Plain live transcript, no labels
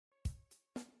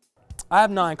I have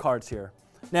 9 cards here.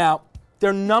 Now,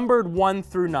 they're numbered 1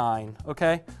 through 9,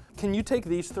 okay? Can you take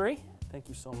these 3? Thank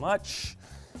you so much.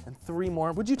 And 3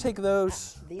 more. Would you take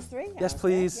those? These 3? Yes,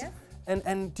 please. Yes.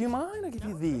 And do you mind? I'll give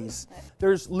you these.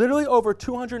 There's literally over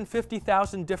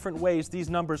 250,000 different ways these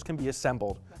numbers can be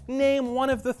assembled. Name one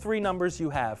of the 3 numbers you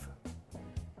have.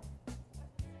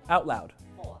 Out loud.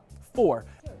 4. 4.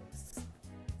 2.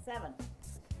 7.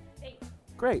 8.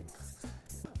 Great.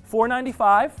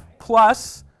 495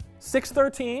 plus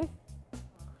 613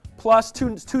 plus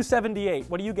 278.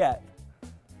 What do you get?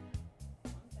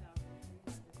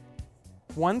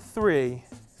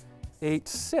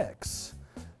 1386.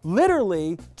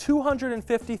 Literally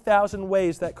 250,000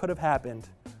 ways that could have happened.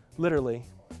 Literally.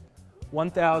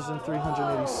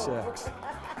 1,386.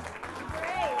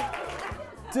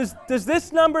 Does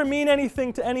this number mean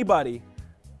anything to anybody?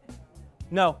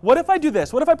 No. What if I do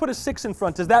this? What if I put a 6 in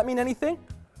front? Does that mean anything?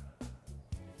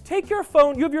 Take your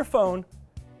phone, you have your phone,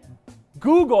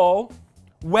 Google,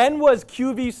 when was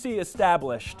QVC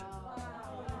established?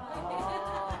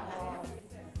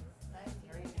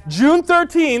 June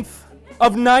 13th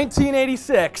of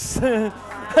 1986.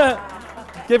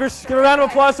 Give a round of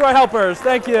applause to our helpers.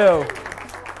 Thank you.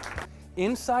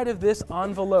 Inside of this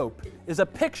envelope is a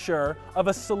picture of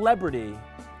a celebrity.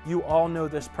 You all know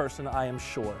this person, I am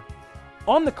sure.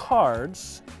 On the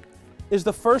cards is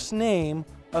the first name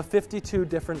of 52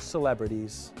 different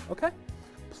celebrities, okay?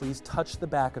 Please touch the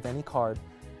back of any card.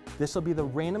 This will be the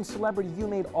random celebrity. You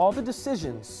made all the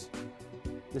decisions.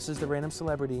 This is the random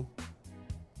celebrity.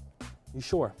 You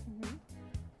sure? Mm-hmm.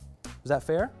 Is that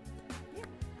fair? Yeah.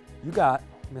 You got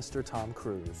Mr. Tom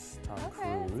Cruise. Tom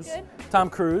Cruise. That's good. Tom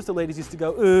Cruise, the ladies used to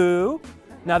go, ooh.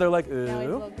 Now they're like, ooh. Now he's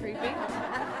a little creepy.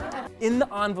 In the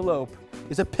envelope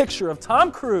is a picture of Tom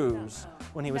Cruise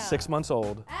when he was 6 months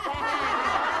old.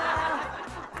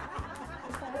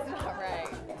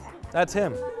 That's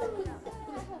him.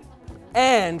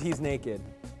 And he's naked.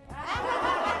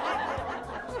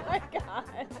 Oh my God.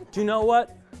 Do you know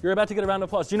what? You're about to get a round of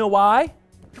applause. Do you know why?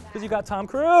 Because you got Tom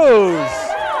Cruise.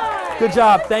 Good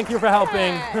job. Thank you for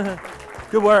helping.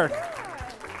 Good work.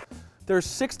 There's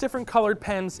 6 different colored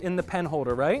pens in the pen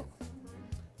holder, right?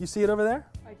 You see it over there?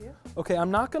 I do. Okay,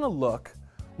 I'm not going to look.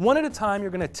 One at a time, you're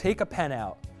going to take a pen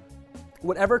out.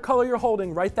 Whatever color you're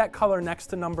holding, write that color next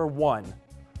to number 1.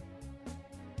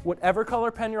 Whatever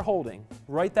color pen you're holding,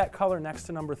 write that color next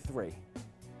to number 3.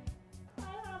 I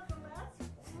have the last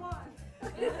one.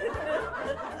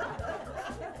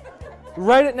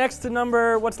 Write it next to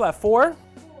number, what's left, 4? 4.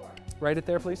 Write it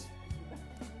there, please.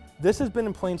 This has been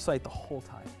in plain sight the whole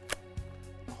time.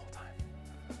 The whole time.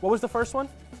 What was the first one?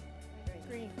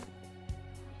 Green.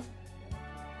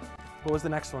 What was the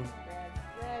next one?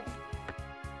 Red.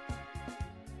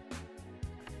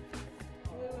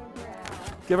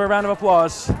 Give her a round of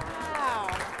applause. Wow.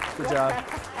 Good job.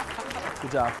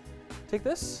 Good job. Take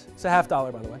this. It's a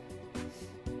 $50, by the way.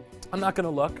 I'm not going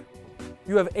to look.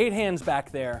 You have 8 hands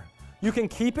back there. You can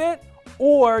keep it,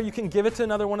 or you can give it to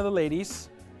another one of the ladies.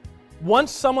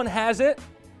 Once someone has it,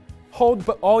 hold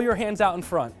all your hands out in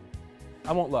front.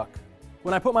 I won't look.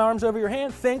 When I put my arms over your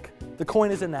hand, think the coin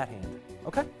is in that hand.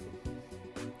 Okay?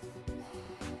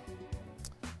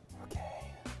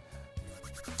 Okay.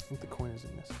 I think the coin is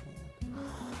in this hand.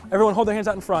 Everyone hold their hands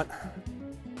out in front.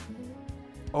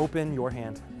 Open your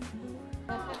hand.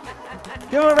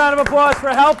 Give them a round of applause for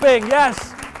helping.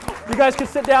 Yes. You guys can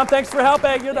sit down. Thanks for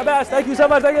helping. You're the best. Thank you so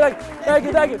much. Thank you. Thank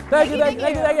you. Thank you. Thank you. Thank you.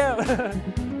 Thank you.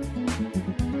 Thank you.